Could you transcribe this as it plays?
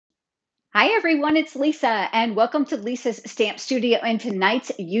Hi everyone, it's Lisa, and welcome to Lisa's Stamp Studio and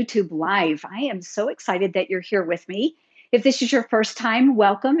tonight's YouTube Live. I am so excited that you're here with me. If this is your first time,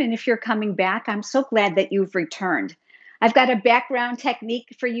 welcome, and if you're coming back, I'm so glad that you've returned. I've got a background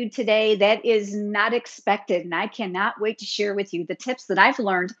technique for you today that is not expected, and I cannot wait to share with you the tips that I've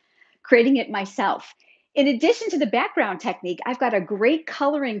learned creating it myself. In addition to the background technique, I've got a great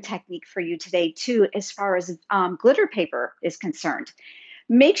coloring technique for you today, too, as far as glitter paper is concerned.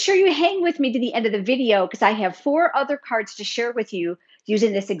 Make sure you hang with me to the end of the video because I have 4 other cards to share with you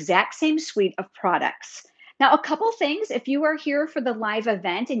using this exact same suite of products. Now, a couple things. If you are here for the live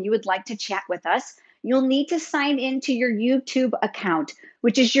event and you would like to chat with us, you'll need to sign into your YouTube account,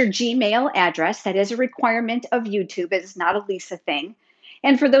 which is your Gmail address. That is a requirement of YouTube. It is not a Lisa thing.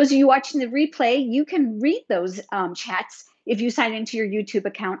 And for those of you watching the replay, you can read those chats if you sign into your YouTube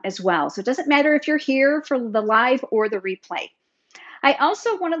account as well. So it doesn't matter if you're here for the live or the replay. I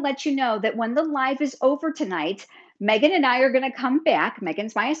also want to let you know that when the live is over tonight, Megan and I are going to come back.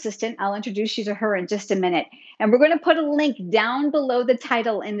 Megan's my assistant. I'll introduce you to her in just a minute. And we're going to put a link down below the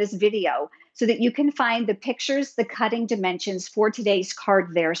title in this video so that you can find the pictures, the cutting dimensions for today's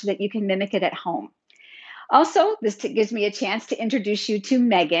card there so that you can mimic it at home. Also, this gives me a chance to introduce you to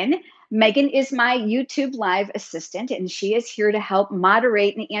Megan. Megan is my YouTube Live assistant, and she is here to help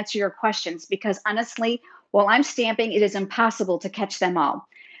moderate and answer your questions because honestly, while I'm stamping, it is impossible to catch them all.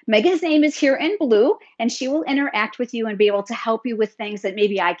 Megan's name is here in blue, and she will interact with you and be able to help you with things that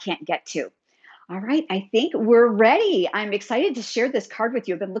maybe I can't get to. All right, I think we're ready. I'm excited to share this card with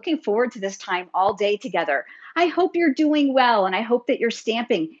you. I've been looking forward to this time all day together. I hope you're doing well, and I hope that you're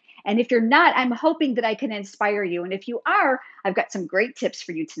stamping. And if you're not, I'm hoping that I can inspire you. And if you are, I've got some great tips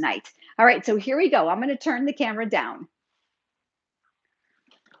for you tonight. All right, so here we go. I'm going to turn the camera down.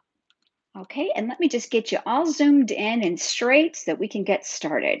 Okay, and let me just get you all zoomed in and straight so that we can get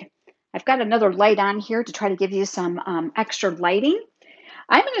started. I've got another light on here to try to give you some extra lighting.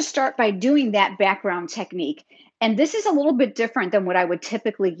 I'm going to start by doing that background technique. And this is a little bit different than what I would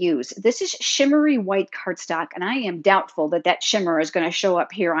typically use. This is shimmery white cardstock, and I am doubtful that that shimmer is going to show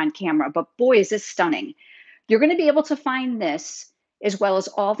up here on camera, but boy, is this stunning. You're going to be able to find this as well as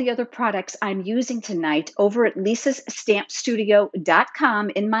all the other products I'm using tonight over at lisasstampstudio.com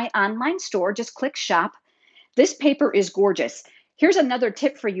in my online store. Just click shop. This paper is gorgeous. Here's another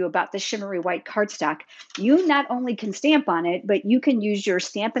tip for you about the shimmery white cardstock. You not only can stamp on it, but you can use your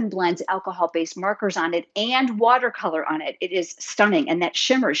Stampin' Blends alcohol-based markers on it and watercolor on it. It is stunning, and that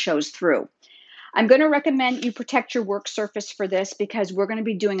shimmer shows through. I'm going to recommend you protect your work surface for this because we're going to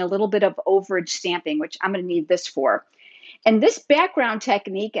be doing a little bit of overage stamping, which I'm going to need this for. And this background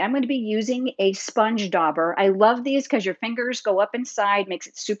technique, I'm going to be using a sponge dauber. I love these because your fingers go up inside, makes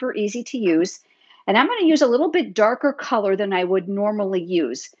it super easy to use. And I'm going to use a little bit darker color than I would normally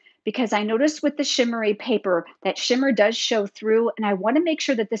use because I noticed with the shimmery paper that shimmer does show through, and I want to make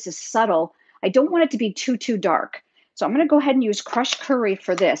sure that this is subtle. I don't want it to be too dark. So I'm going to go ahead and use crushed curry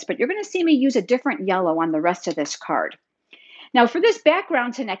for this, but you're going to see me use a different yellow on the rest of this card. Now for this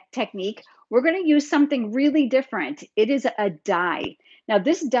background technique, we're going to use something really different. It is a die. Now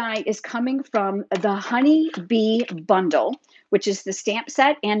this die is coming from the Honey Bee Bundle, which is the stamp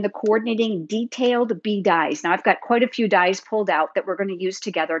set and the coordinating detailed bee dies. Now I've got quite a few dies pulled out that we're going to use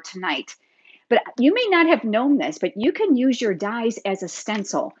together tonight. But you may not have known this, but you can use your dies as a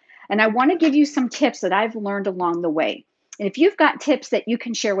stencil. And I want to give you some tips that I've learned along the way. And if you've got tips that you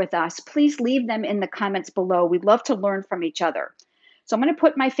can share with us, please leave them in the comments below. We'd love to learn from each other. So I'm going to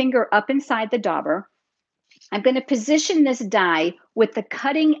put my finger up inside the dauber. I'm going to position this die with the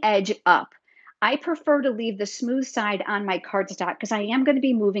cutting edge up. I prefer to leave the smooth side on my cardstock because I am going to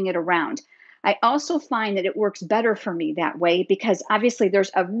be moving it around. I also find that it works better for me that way because obviously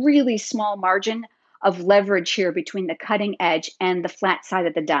there's a really small margin of leverage here between the cutting edge and the flat side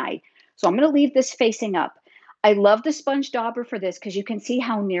of the die. So I'm going to leave this facing up. I love the sponge dauber for this because you can see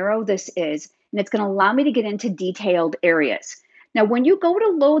how narrow this is, and it's going to allow me to get into detailed areas. Now, when you go to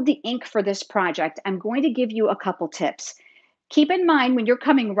load the ink for this project, I'm going to give you a couple tips. Keep in mind when you're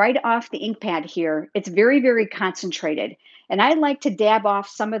coming right off the ink pad here, it's very concentrated. And I like to dab off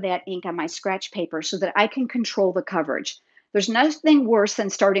some of that ink on my scratch paper so that I can control the coverage. There's nothing worse than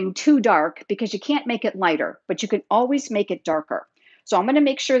starting too dark because you can't make it lighter, but you can always make it darker. So I'm going to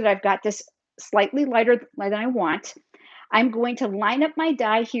make sure that I've got this slightly lighter than I want. I'm going to line up my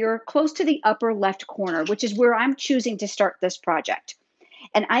die here close to the upper left corner, which is where I'm choosing to start this project.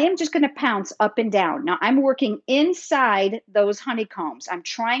 And I am just going to pounce up and down. Now I'm working inside those honeycombs. I'm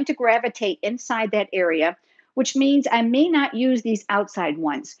trying to gravitate inside that area, which means I may not use these outside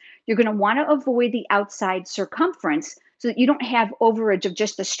ones. You're going to want to avoid the outside circumference so that you don't have overage of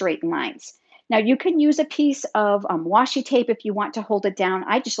just the straight lines. Now you can use a piece of washi tape if you want to hold it down.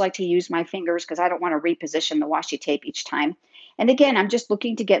 I just like to use my fingers because I don't want to reposition the washi tape each time. And again, I'm just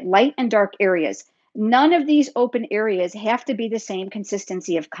looking to get light and dark areas. None of these open areas have to be the same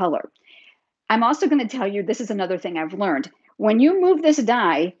consistency of color. I'm also going to tell you, this is another thing I've learned. When you move this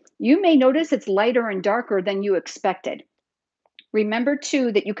die, you may notice it's lighter and darker than you expected. Remember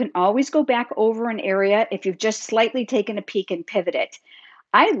too that you can always go back over an area if you've just slightly taken a peek and pivot it.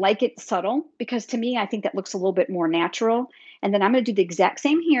 I like it subtle because to me, I think that looks a little bit more natural. And then I'm going to do the exact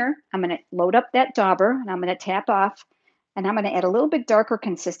same here. I'm going to load up that dauber and I'm going to tap off and I'm going to add a little bit darker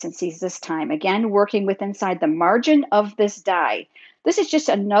consistencies this time. Again, working with inside the margin of this die. This is just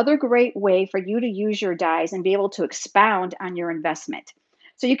another great way for you to use your dies and be able to expound on your investment.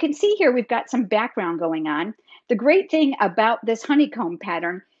 So you can see here we've got some background going on. The great thing about this honeycomb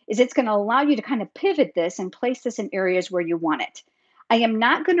pattern is it's going to allow you to kind of pivot this and place this in areas where you want it. I am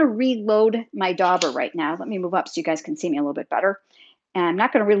not going to reload my dauber right now. Let me move up so you guys can see me a little bit better. And I'm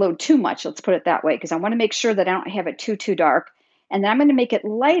not going to reload too much, let's put it that way, because I want to make sure that I don't have it too dark. And then I'm going to make it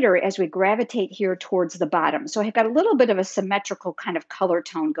lighter as we gravitate here towards the bottom. So I've got a little bit of a symmetrical kind of color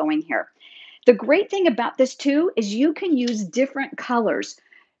tone going here. The great thing about this too is you can use different colors.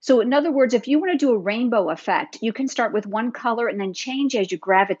 So in other words, if you want to do a rainbow effect, you can start with one color and then change as you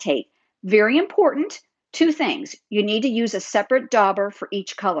gravitate. Very important, two things. You need to use a separate dauber for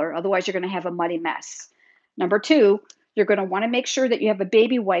each color, otherwise you're going to have a muddy mess. Number two, you're going to want to make sure that you have a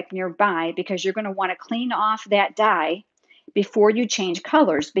baby wipe nearby because you're going to want to clean off that die before you change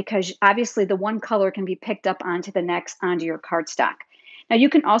colors because obviously the one color can be picked up onto the next onto your cardstock. Now you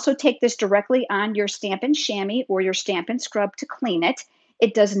can also take this directly on your Stampin' Chamois or your Stampin' Scrub to clean it.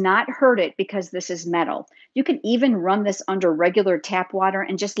 It does not hurt it because this is metal. You can even run this under regular tap water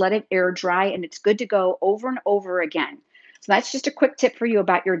and just let it air dry and it's good to go over and over again. So that's just a quick tip for you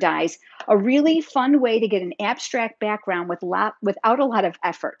about your dies. A really fun way to get an abstract background without a lot of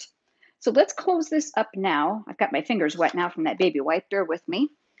effort. So let's close this up now. I've got my fingers wet now from that baby wipe. Bear with me.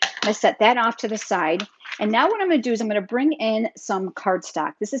 I'm going to set that off to the side. And now what I'm going to do is I'm going to bring in some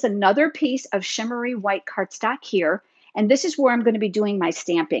cardstock. This is another piece of shimmery white cardstock here. And this is where I'm going to be doing my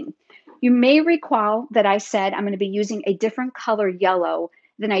stamping. You may recall that I said I'm going to be using a different color yellow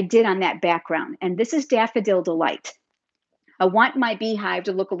than I did on that background. And this is Daffodil Delight. I want my beehive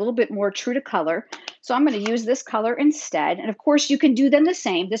to look a little bit more true to color. So I'm going to use this color instead. And of course, you can do them the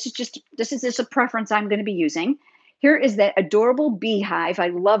same. This is just a preference I'm going to be using. Here is that adorable beehive. I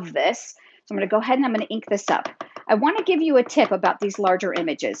love this. So I'm going to go ahead and I'm going to ink this up. I want to give you a tip about these larger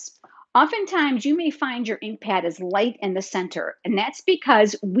images. Oftentimes, you may find your ink pad is light in the center, and that's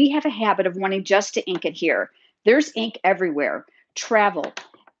because we have a habit of wanting just to ink it here. There's ink everywhere. Travel.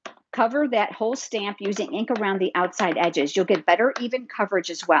 Cover that whole stamp using ink around the outside edges. You'll get better even coverage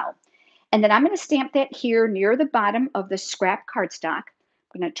as well. And then I'm going to stamp that here near the bottom of the scrap cardstock.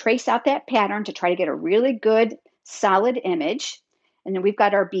 I'm going to trace out that pattern to try to get a really good solid image. And then we've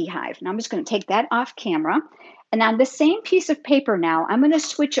got our beehive. Now I'm just going to take that off camera. And on the same piece of paper now, I'm going to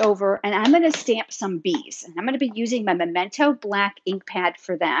switch over and I'm going to stamp some bees. And I'm going to be using my Memento black ink pad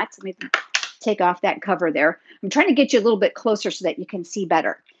for that. Let me take off that cover there. I'm trying to get you a little bit closer so that you can see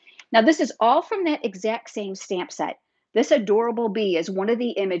better. Now, this is all from that exact same stamp set. This adorable bee is one of the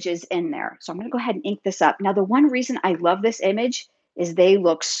images in there. So I'm going to go ahead and ink this up. Now, the one reason I love this image is they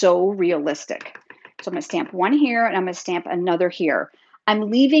look so realistic. So I'm going to stamp one here and I'm going to stamp another here.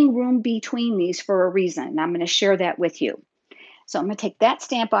 I'm leaving room between these for a reason, and I'm going to share that with you. So I'm going to take that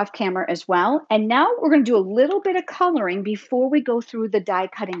stamp off camera as well. And now we're going to do a little bit of coloring before we go through the die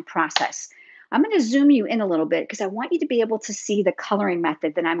cutting process. I'm going to zoom you in a little bit because I want you to be able to see the coloring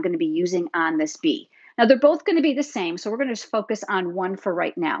method that I'm going to be using on this bee. Now, they're both going to be the same, so we're going to just focus on one for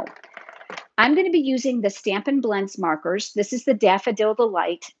right now. I'm going to be using the Stampin' Blends markers. This is the Daffodil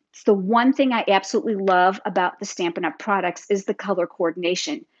Delight. It's the one thing I absolutely love about the Stampin' Up! Products is the color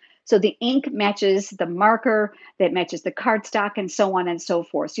coordination. So the ink matches the marker, that matches the cardstock, and so on and so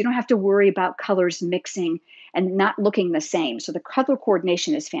forth. So you don't have to worry about colors mixing and not looking the same. So the color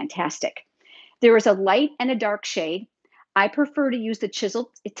coordination is fantastic. There is a light and a dark shade. I prefer to use the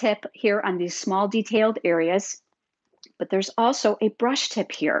chisel tip here on these small detailed areas, but there's also a brush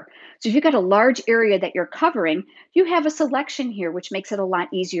tip here. So if you've got a large area that you're covering, you have a selection here, which makes it a lot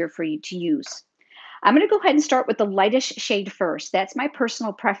easier for you to use. I'm going to go ahead and start with the lightest shade first. That's my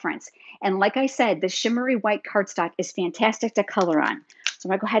personal preference. And like I said, the shimmery white cardstock is fantastic to color on. So I'm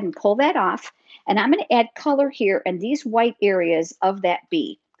going to go ahead and pull that off. And I'm going to add color here in these white areas of that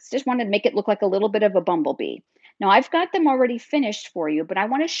bee. Just wanted to make it look like a little bit of a bumblebee. Now I've got them already finished for you, but I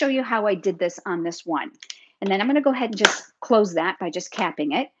want to show you how I did this on this one. And then I'm going to go ahead and just close that by just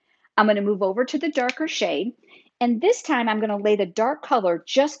capping it. I'm going to move over to the darker shade. And this time I'm going to lay the dark color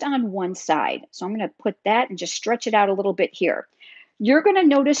just on one side. So I'm going to put that and just stretch it out a little bit here. You're going to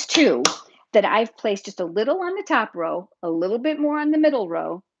notice too that I've placed just a little on the top row, a little bit more on the middle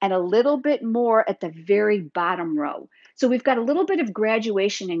row, and a little bit more at the very bottom row. So we've got a little bit of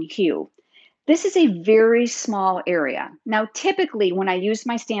graduation in hue. This is a very small area. Now, typically when I use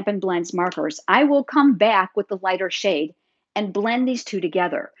my Stampin' Blends markers, I will come back with the lighter shade and blend these two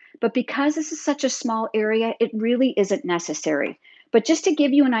together. But because this is such a small area, it really isn't necessary. But just to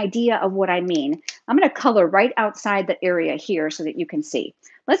give you an idea of what I mean, I'm going to color right outside the area here so that you can see.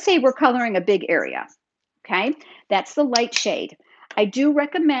 Let's say we're coloring a big area, okay? That's the light shade. I do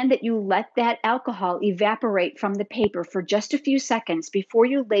recommend that you let that alcohol evaporate from the paper for just a few seconds before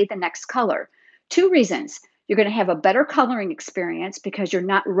you lay the next color. Two reasons. You're going to have a better coloring experience because you're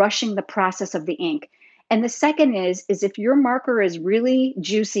not rushing the process of the ink. And the second is if your marker is really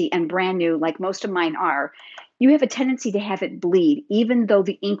juicy and brand new, like most of mine are, you have a tendency to have it bleed, even though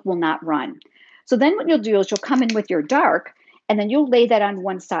the ink will not run. So then what you'll do is you'll come in with your dark, and then you'll lay that on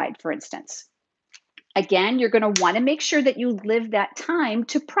one side, for instance. Again, you're going to want to make sure that you live that time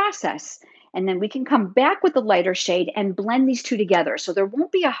to process. And then we can come back with the lighter shade and blend these two together. So there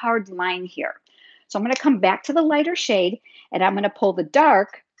won't be a hard line here. So I'm going to come back to the lighter shade and I'm going to pull the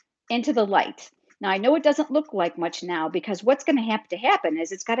dark into the light. Now, I know it doesn't look like much now because what's going to have to happen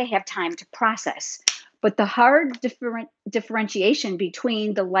is it's got to have time to process. But the hard differentiation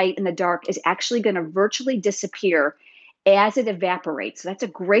between the light and the dark is actually going to virtually disappear as it evaporates. So that's a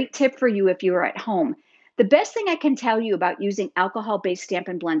great tip for you if you are at home. The best thing I can tell you about using alcohol-based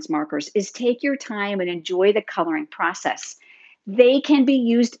Stampin' Blends markers is take your time and enjoy the coloring process. They can be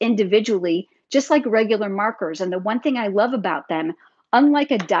used individually, just like regular markers. And the one thing I love about them, unlike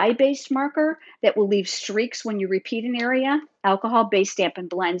a dye-based marker that will leave streaks when you repeat an area, alcohol-based Stampin'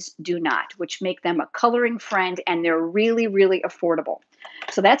 Blends do not, which make them a coloring friend, and they're really, really affordable.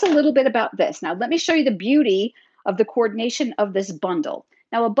 So that's a little bit about this. Now, let me show you the beauty of the coordination of this bundle.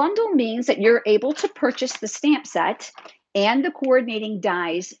 Now, a bundle means that you're able to purchase the stamp set and the coordinating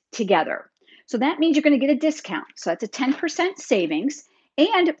dies together. So that means you're going to get a discount. So that's a 10% savings.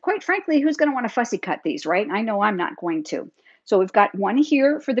 And quite frankly, who's going to want to fussy cut these, right? I know I'm not going to. So we've got one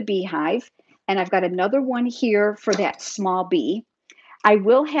here for the beehive, and I've got another one here for that small bee. I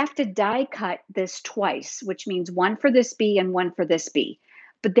will have to die cut this twice, which means one for this bee and one for this bee.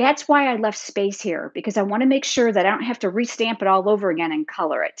 But that's why I left space here, because I want to make sure that I don't have to restamp it all over again and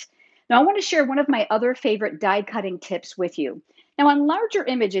color it. Now, I want to share one of my other favorite die cutting tips with you. Now, on larger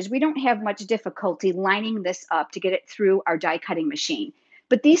images, we don't have much difficulty lining this up to get it through our die cutting machine.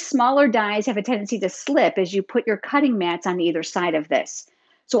 But these smaller dies have a tendency to slip as you put your cutting mats on either side of this.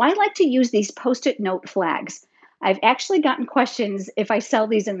 So I like to use these Post-it note flags. I've actually gotten questions if I sell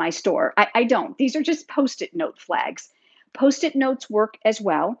these in my store. I don't. These are just Post-it note flags. Post-it notes work as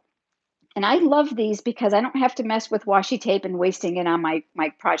well. And I love these because I don't have to mess with washi tape and wasting it on my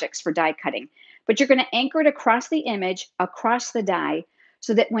projects for die cutting. But you're going to anchor it across the image, across the die,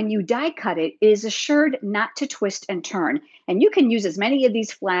 so that when you die cut it, it is assured not to twist and turn. And you can use as many of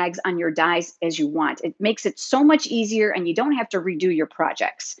these flags on your dies as you want. It makes it so much easier and you don't have to redo your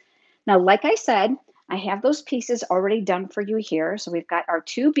projects. Now, like I said, I have those pieces already done for you here. So we've got our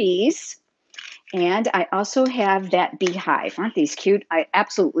two bees. And I also have that beehive. Aren't these cute? I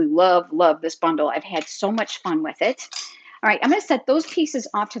absolutely love this bundle. I've had so much fun with it. All right, I'm going to set those pieces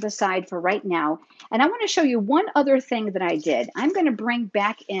off to the side for right now. And I want to show you one other thing that I did. I'm going to bring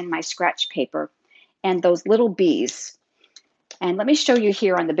back in my scratch paper and those little bees. And let me show you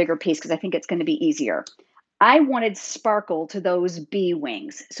here on the bigger piece because I think it's going to be easier. I wanted sparkle to those bee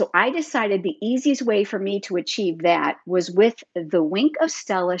wings. So I decided the easiest way for me to achieve that was with the Wink of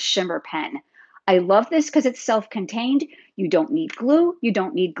Stella shimmer pen. I love this because it's self-contained. You don't need glue. You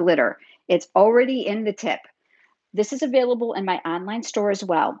don't need glitter. It's already in the tip. This is available in my online store as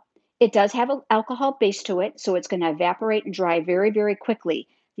well. It does have an alcohol base to it, so it's going to evaporate and dry very, very quickly.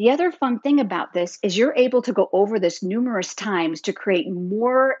 The other fun thing about this is you're able to go over this numerous times to create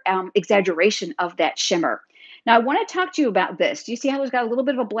more exaggeration of that shimmer. Now, I want to talk to you about this. Do you see how it's got a little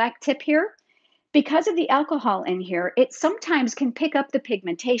bit of a black tip here? Because of the alcohol in here, it sometimes can pick up the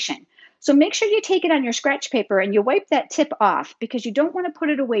pigmentation. So make sure you take it on your scratch paper and you wipe that tip off because you don't want to put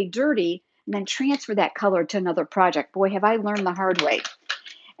it away dirty and then transfer that color to another project. Boy, have I learned the hard way.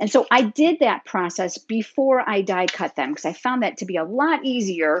 And so I did that process before I die cut them because I found that to be a lot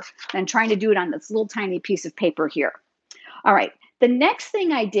easier than trying to do it on this little tiny piece of paper here. All right, the next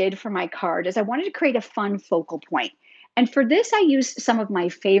thing I did for my card is I wanted to create a fun focal point. And for this, I used some of my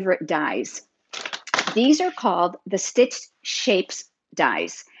favorite dies. These are called the Stitch Shapes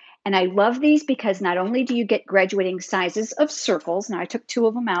dies. And I love these because not only do you get graduating sizes of circles, now I took two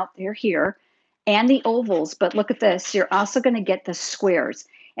of them out, they're here, and the ovals, but look at this, you're also going to get the squares.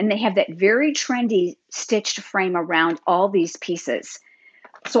 And they have that very trendy stitched frame around all these pieces.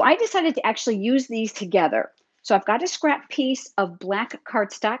 So I decided to actually use these together. So I've got a scrap piece of black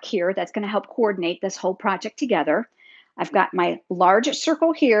cardstock here that's going to help coordinate this whole project together. I've got my large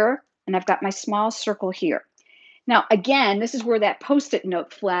circle here, and I've got my small circle here. Now, again, this is where that Post-it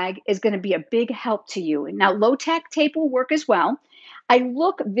note flag is going to be a big help to you. Now, low-tack tape will work as well. I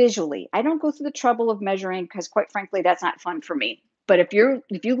look visually. I don't go through the trouble of measuring because, quite frankly, that's not fun for me. But if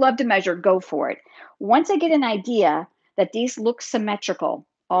you love to measure, go for it. Once I get an idea that these look symmetrical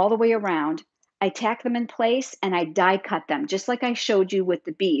all the way around, I tack them in place and I die cut them, just like I showed you with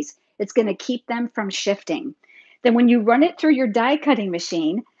the bees. It's going to keep them from shifting. Then when you run it through your die cutting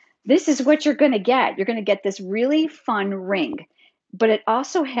machine, this is what you're going to get. You're going to get this really fun ring, but it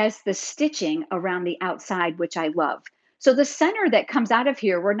also has the stitching around the outside, which I love. So the center that comes out of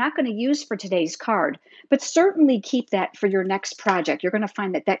here, we're not going to use for today's card, but certainly keep that for your next project. You're going to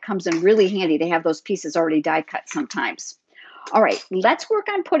find that that comes in really handy to have those pieces already die cut sometimes. All right, let's work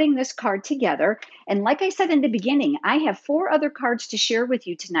on putting this card together. And like I said in the beginning, I have 4 other cards to share with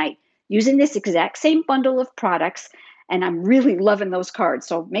you tonight using this exact same bundle of products. And I'm really loving those cards.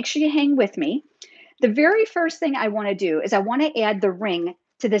 So make sure you hang with me. The very first thing I want to do is I want to add the ring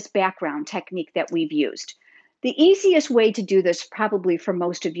to this background technique that we've used. The easiest way to do this, probably for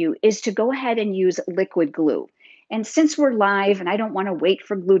most of you, is to go ahead and use liquid glue. And since we're live and I don't want to wait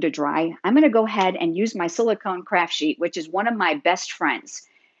for glue to dry, I'm going to go ahead and use my silicone craft sheet, which is one of my best friends.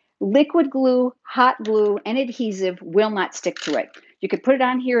 Liquid glue, hot glue, and adhesive will not stick to it. You could put it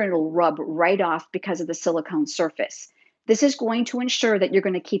on here and it'll rub right off because of the silicone surface. This is going to ensure that you're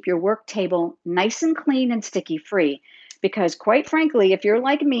going to keep your work table nice and clean and sticky free. Because quite frankly, if you're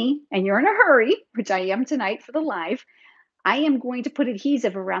like me and you're in a hurry, which I am tonight for the live, I am going to put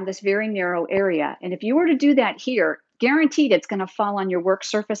adhesive around this very narrow area. And if you were to do that here, guaranteed it's going to fall on your work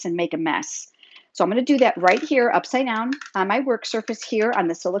surface and make a mess. So I'm going to do that right here, upside down on my work surface here on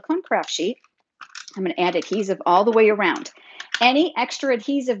the silicone craft sheet. I'm going to add adhesive all the way around. Any extra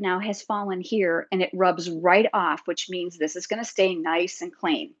adhesive now has fallen here and it rubs right off, which means this is going to stay nice and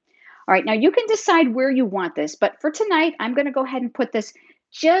clean. All right, now you can decide where you want this, but for tonight, I'm going to go ahead and put this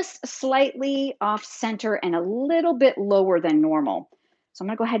just slightly off center and a little bit lower than normal. So I'm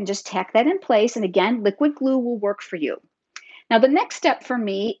going to go ahead and just tack that in place. And again, liquid glue will work for you. Now, the next step for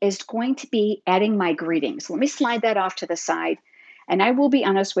me is going to be adding my greetings. Let me slide that off to the side. And I will be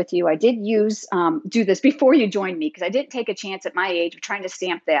honest with you, I did do this before you joined me because I didn't take a chance at my age of trying to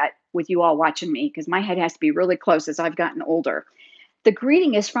stamp that with you all watching me because my head has to be really close as I've gotten older. The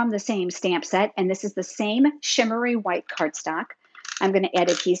greeting is from the same stamp set, and this is the same shimmery white cardstock. I'm going to add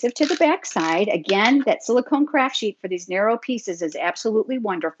adhesive to the back side. Again, that silicone craft sheet for these narrow pieces is absolutely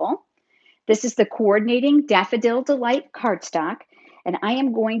wonderful. This is the coordinating Daffodil Delight cardstock, and I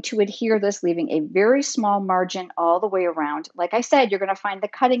am going to adhere this, leaving a very small margin all the way around. Like I said, you're going to find the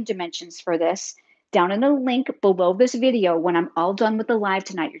cutting dimensions for this down in a link below this video when I'm all done with the live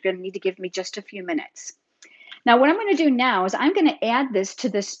tonight. You're going to need to give me just a few minutes. Now, what I'm going to do now is I'm going to add this to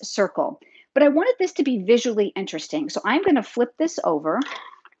this circle, but I wanted this to be visually interesting. So I'm going to flip this over,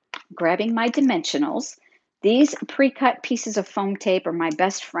 grabbing my dimensionals. These pre-cut pieces of foam tape are my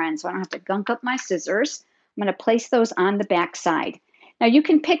best friend, so I don't have to gunk up my scissors. I'm going to place those on the back side. Now, you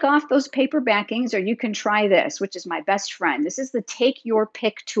can pick off those paper backings, or you can try this, which is my best friend. This is the Take Your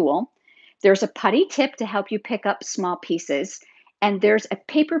Pick tool. There's a putty tip to help you pick up small pieces. And there's a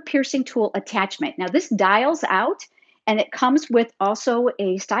paper piercing tool attachment. Now this dials out and it comes with also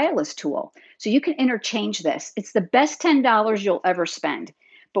a stylus tool. So you can interchange this. It's the best $10 you'll ever spend.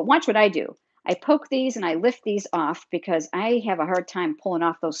 But watch what I do. I poke these and I lift these off because I have a hard time pulling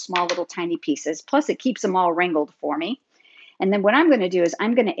off those small little tiny pieces. Plus it keeps them all wrangled for me. And then what I'm going to do is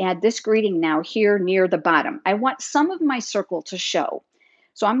I'm going to add this greeting now here near the bottom. I want some of my circle to show.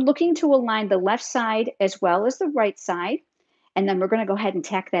 So I'm looking to align the left side as well as the right side. And then we're going to go ahead and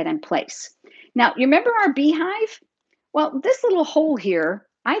tack that in place. Now, you remember our beehive? Well, this little hole here,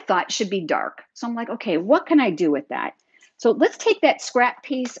 I thought should be dark. So I'm like, okay, what can I do with that? So let's take that scrap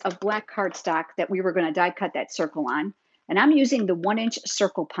piece of black cardstock that we were going to die cut that circle on, and I'm using the 1-inch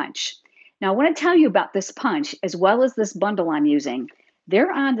circle punch. Now, I want to tell you about this punch as well as this bundle I'm using.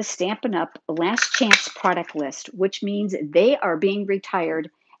 They're on the Stampin' Up! Last Chance product list, which means they are being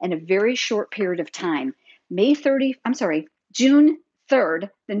retired in a very short period of time. June 3rd,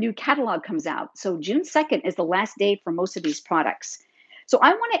 the new catalog comes out. So June 2nd is the last day for most of these products. So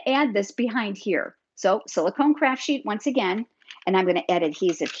I want to add this behind here. So silicone craft sheet once again, and I'm going to add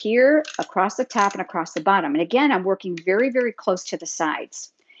adhesive here, across the top and across the bottom. And again, I'm working very, very close to the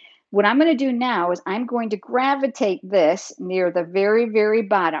sides. What I'm going to do now is I'm going to gravitate this near the very, very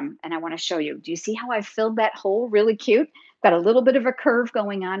bottom, and I want to show you. Do you see how I filled that hole really cute? Got a little bit of a curve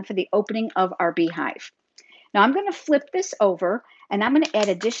going on for the opening of our beehive. Now I'm going to flip this over, and I'm going to add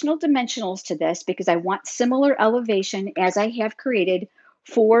additional dimensionals to this because I want similar elevation as I have created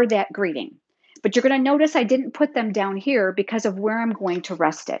for that greeting. But you're going to notice I didn't put them down here because of where I'm going to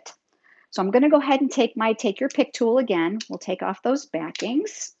rest it. So I'm going to go ahead and take my take your pick tool again. We'll take off those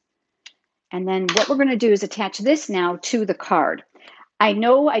backings. And then what we're going to do is attach this now to the card. I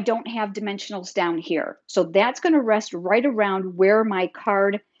know I don't have dimensionals down here, so that's going to rest right around where my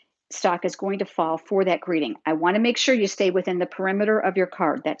card stock is going to fall for that greeting. I want to make sure you stay within the perimeter of your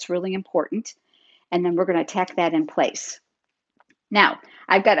card. That's really important. And then we're going to tack that in place. Now,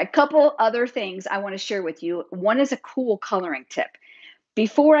 I've got a couple other things I want to share with you. One is a cool coloring tip.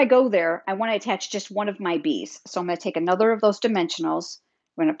 Before I go there, I want to attach just one of my bees. So I'm going to take another of those dimensionals.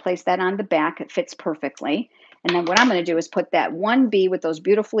 I'm going to place that on the back. It fits perfectly. And then what I'm going to do is put that one bee with those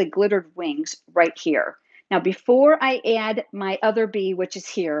beautifully glittered wings right here. Now, before I add my other bee, which is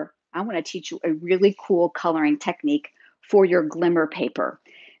here, I want to teach you a really cool coloring technique for your glimmer paper.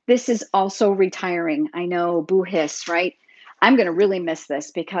 This is also retiring. I know, boo hiss, right? I'm going to really miss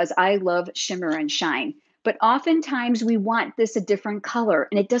this because I love shimmer and shine. But oftentimes we want this a different color,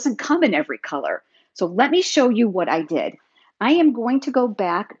 and it doesn't come in every color. So let me show you what I did. I am going to go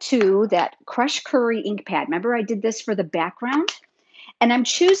back to that Crush Curry ink pad. Remember I did this for the background? And I'm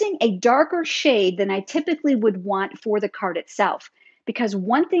choosing a darker shade than I typically would want for the card itself. Because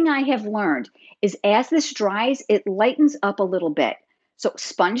one thing I have learned is as this dries, it lightens up a little bit. So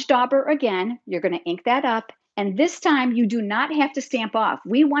sponge dauber again, you're going to ink that up. And this time you do not have to stamp off.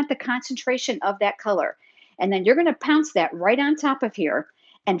 We want the concentration of that color. And then you're going to pounce that right on top of here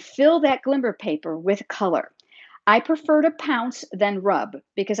and fill that glimmer paper with color. I prefer to pounce than rub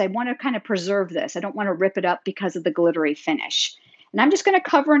because I want to kind of preserve this. I don't want to rip it up because of the glittery finish. And I'm just going to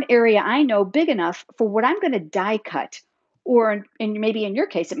cover an area I know big enough for what I'm going to die cut, or maybe in your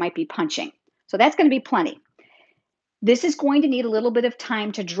case, it might be punching. So that's going to be plenty. This is going to need a little bit of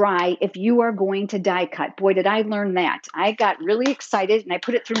time to dry if you are going to die cut. Boy, did I learn that. I got really excited and I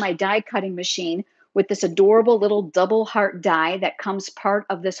put it through my die cutting machine with this adorable little double heart die that comes part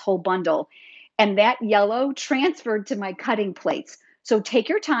of this whole bundle. And that yellow transferred to my cutting plates. So take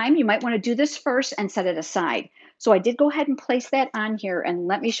your time. You might want to do this first and set it aside. So I did go ahead and place that on here, and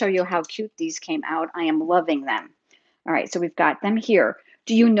let me show you how cute these came out. I am loving them. All right, so we've got them here.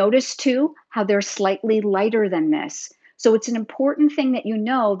 Do you notice too how they're slightly lighter than this? So it's an important thing that you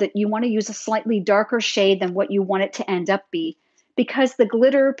know that you want to use a slightly darker shade than what you want it to end up be, because the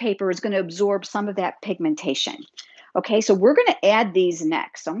glitter paper is going to absorb some of that pigmentation. Okay, so we're going to add these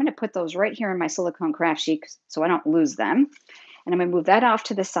next. So I'm going to put those right here in my silicone craft sheet so I don't lose them. And I'm going to move that off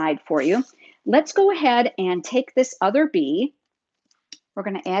to the side for you. Let's go ahead and take this other bee. We're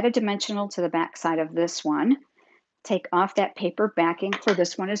going to add a dimensional to the back side of this one. Take off that paper backing for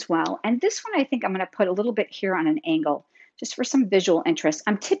this one as well. And this one, I think I'm going to put a little bit here on an angle, just for some visual interest.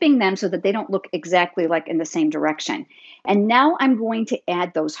 I'm tipping them so that they don't look exactly like in the same direction. And now I'm going to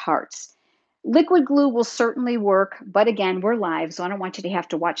add those hearts. Liquid glue will certainly work, but again, we're live, so I don't want you to have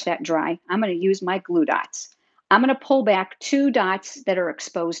to watch that dry. I'm going to use my glue dots. I'm going to pull back 2 dots that are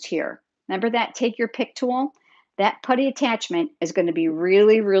exposed here. Remember that take your pick tool? That putty attachment is going to be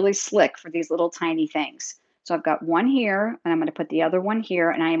really, really slick for these little tiny things. So I've got one here, and I'm going to put the other one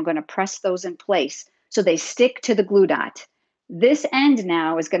here, and I am going to press those in place so they stick to the glue dot. This end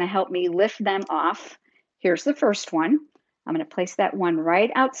now is going to help me lift them off. Here's the first one. I'm going to place that one right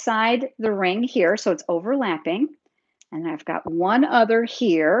outside the ring here so it's overlapping. And I've got one other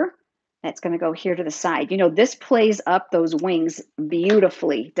here that's going to go here to the side. You know, this plays up those wings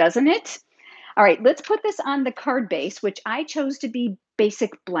beautifully, doesn't it? All right, let's put this on the card base, which I chose to be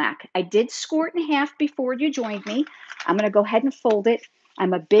basic black. I did score it in half before you joined me. I'm going to go ahead and fold it.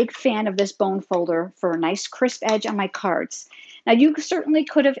 I'm a big fan of this bone folder for a nice crisp edge on my cards. Now, you certainly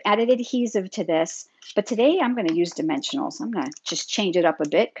could have added adhesive to this, but today I'm going to use dimensionals. I'm going to just change it up a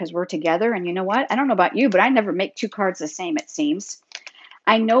bit because we're together. And you know what? I don't know about you, but I never make 2 cards the same, it seems.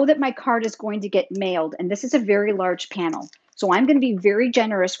 I know that my card is going to get mailed, and this is a very large panel. So I'm going to be very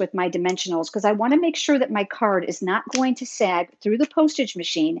generous with my dimensionals because I want to make sure that my card is not going to sag through the postage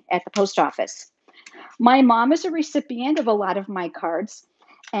machine at the post office. My mom is a recipient of a lot of my cards,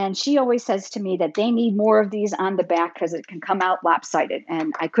 and she always says to me that they need more of these on the back because it can come out lopsided,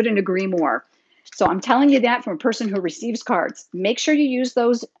 and I couldn't agree more. So I'm telling you that from a person who receives cards. Make sure you use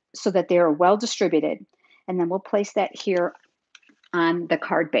those so that they are well distributed. And then we'll place that here on the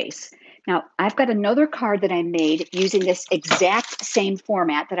card base. Now, I've got another card that I made using this exact same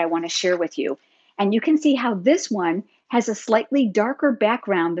format that I want to share with you. And you can see how this one has a slightly darker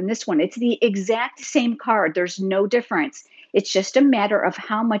background than this one. It's the exact same card. There's no difference. It's just a matter of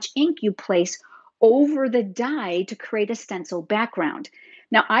how much ink you place over the die to create a stencil background.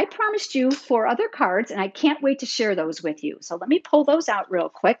 Now, I promised you 4 other cards, and I can't wait to share those with you. So let me pull those out real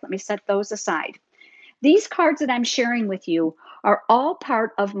quick. Let me set those aside. These cards that I'm sharing with you are all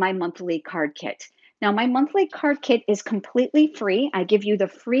part of my monthly card kit. Now, my monthly card kit is completely free. I give you the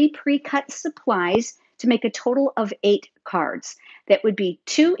free pre-cut supplies to make a total of 8 cards. That would be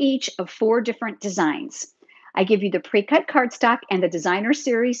 2 each of 4 different designs. I give you the pre-cut cardstock and the designer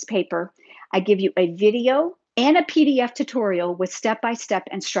series paper. I give you a video and a PDF tutorial with step-by-step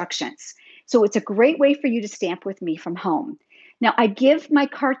instructions. So it's a great way for you to stamp with me from home. Now, I give my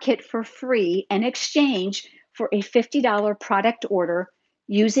card kit for free in exchange for a $50 product order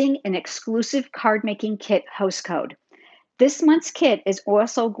using an exclusive card making kit host code. This month's kit is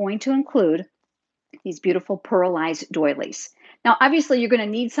also going to include these beautiful pearlized doilies. Now, obviously, you're going to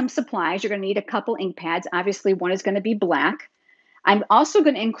need some supplies. You're going to need a couple ink pads. Obviously, one is going to be black. I'm also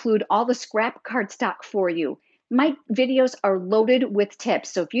going to include all the scrap cardstock for you. My videos are loaded with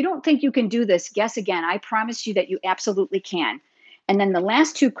tips. So if you don't think you can do this, guess again. I promise you that you absolutely can. And then the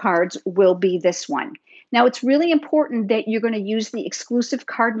last 2 cards will be this one. Now, it's really important that you're going to use the exclusive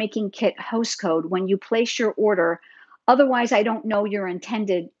card making kit host code when you place your order. Otherwise, I don't know your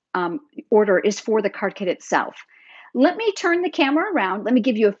intended order is for the card kit itself. Let me turn the camera around. Let me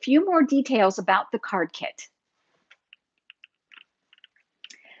give you a few more details about the card kit.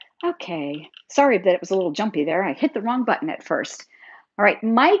 Okay, sorry that it was a little jumpy there. I hit the wrong button at first. All right,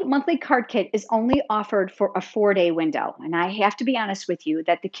 my monthly card kit is only offered for a 4-day window. And I have to be honest with you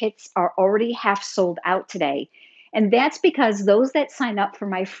that the kits are already half sold out today. And that's because those that sign up for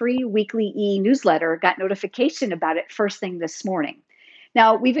my free weekly e-newsletter got notification about it first thing this morning.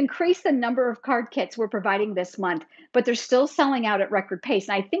 Now, we've increased the number of card kits we're providing this month, but they're still selling out at record pace.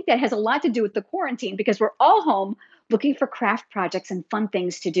 And I think that has a lot to do with the quarantine because we're all home looking for craft projects and fun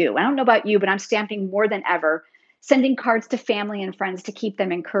things to do. I don't know about you, but I'm stamping more than ever, sending cards to family and friends to keep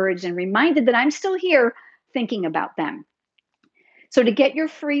them encouraged and reminded that I'm still here thinking about them. So to get your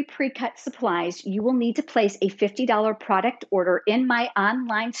free pre-cut supplies, you will need to place a $50 product order in my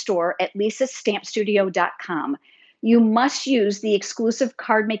online store at lisastampstudio.com. You must use the exclusive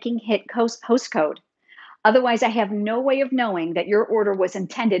card making hit host code. Otherwise, I have no way of knowing that your order was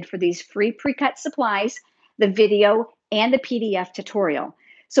intended for these free pre-cut supplies, the video, and the PDF tutorial.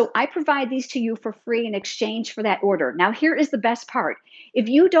 So I provide these to you for free in exchange for that order. Now, here is the best part. If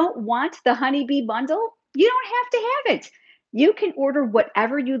you don't want the honeybee bundle, you don't have to have it. You can order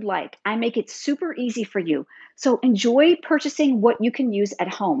whatever you'd like. I make it super easy for you. So enjoy purchasing what you can use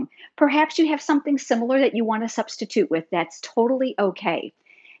at home. Perhaps you have something similar that you want to substitute with. That's totally okay.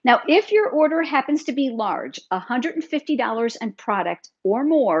 Now, if your order happens to be large, $150 in product or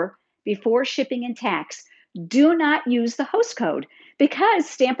more before shipping and tax, do not use the host code because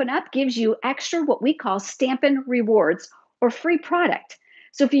Stampin' Up! Gives you extra what we call Stampin' Rewards or free product.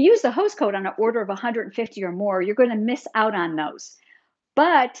 So if you use the host code on an order of 150 or more, you're going to miss out on those.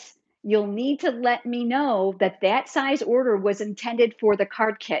 But you'll need to let me know that that size order was intended for the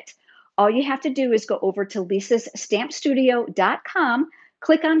card kit. All you have to do is go over to lisastampstudio.com,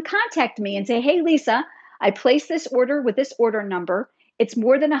 click on contact me and say, hey, Lisa, I placed this order with this order number. It's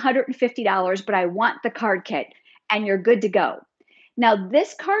more than $150, but I want the card kit, and you're good to go. Now,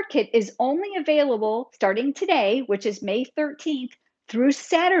 this card kit is only available starting today, which is May 13th, through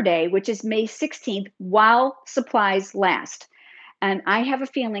Saturday, which is May 16th, while supplies last. And I have a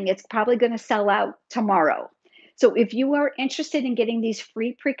feeling it's probably going to sell out tomorrow. So if you are interested in getting these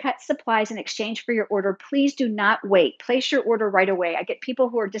free pre-cut supplies in exchange for your order, please do not wait. Place your order right away. I get people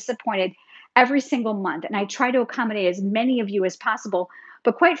who are disappointed every single month, and I try to accommodate as many of you as possible.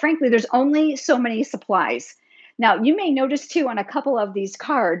 But quite frankly, there's only so many supplies. Now, you may notice too on a couple of these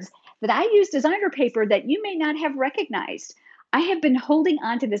cards that I use designer paper that you may not have recognized. I have been holding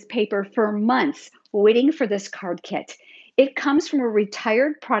on to this paper for months, waiting for this card kit. It comes from a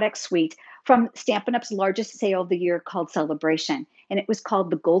retired product suite from Stampin' Up's largest sale of the year called Celebration, and it was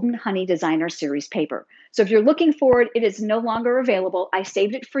called the Golden Honey Designer Series paper. So if you're looking for it, it is no longer available. I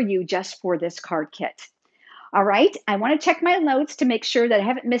saved it for you just for this card kit. All right, I want to check my notes to make sure that I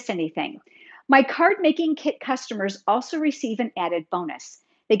haven't missed anything. My card making kit customers also receive an added bonus.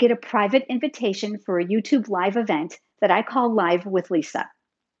 They get a private invitation for a YouTube live event that I call Live with Lisa.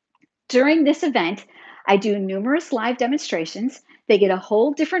 During this event, I do numerous live demonstrations. They get a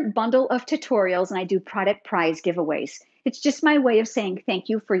whole different bundle of tutorials, and I do product prize giveaways. It's just my way of saying thank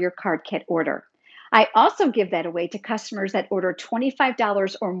you for your card kit order. I also give that away to customers that order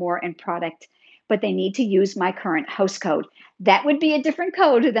 $25 or more in product, but they need to use my current host code. That would be a different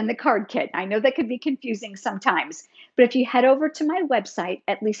code than the card kit. I know that can be confusing sometimes, but if you head over to my website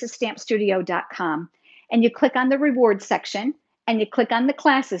at lisastampstudio.com and you click on the rewards section, and you click on the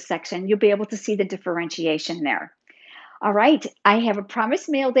classes section, you'll be able to see the differentiation there. All right, I have a promised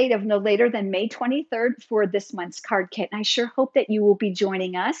mail date of no later than May 23rd for this month's card kit, and I sure hope that you will be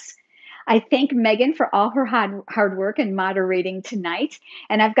joining us. I thank Megan for all her hard work and moderating tonight.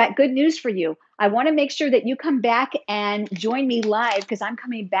 And I've got good news for you. I want to make sure that you come back and join me live because I'm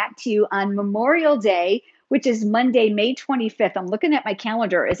coming back to you on Memorial Day, which is Monday, May 25th. I'm looking at my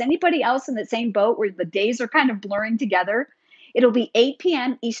calendar. Is anybody else in the same boat where the days are kind of blurring together? It'll be 8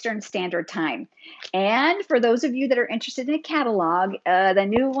 p.m. Eastern Standard Time. And for those of you that are interested in a catalog, the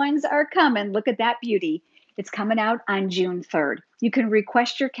new ones are coming. Look at that beauty. It's coming out on June 3rd. You can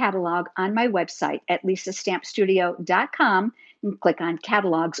request your catalog on my website at lisastampstudio.com and click on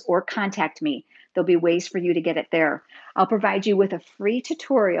catalogs or contact me. There'll be ways for you to get it there. I'll provide you with a free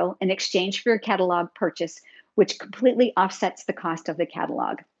tutorial in exchange for your catalog purchase, which completely offsets the cost of the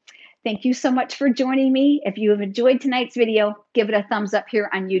catalog. Thank you so much for joining me. If you have enjoyed tonight's video, give it a thumbs up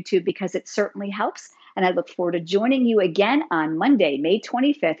here on YouTube because it certainly helps. And I look forward to joining you again on Monday, May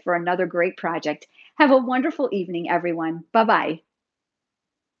 25th for another great project. Have a wonderful evening, everyone. Bye-bye.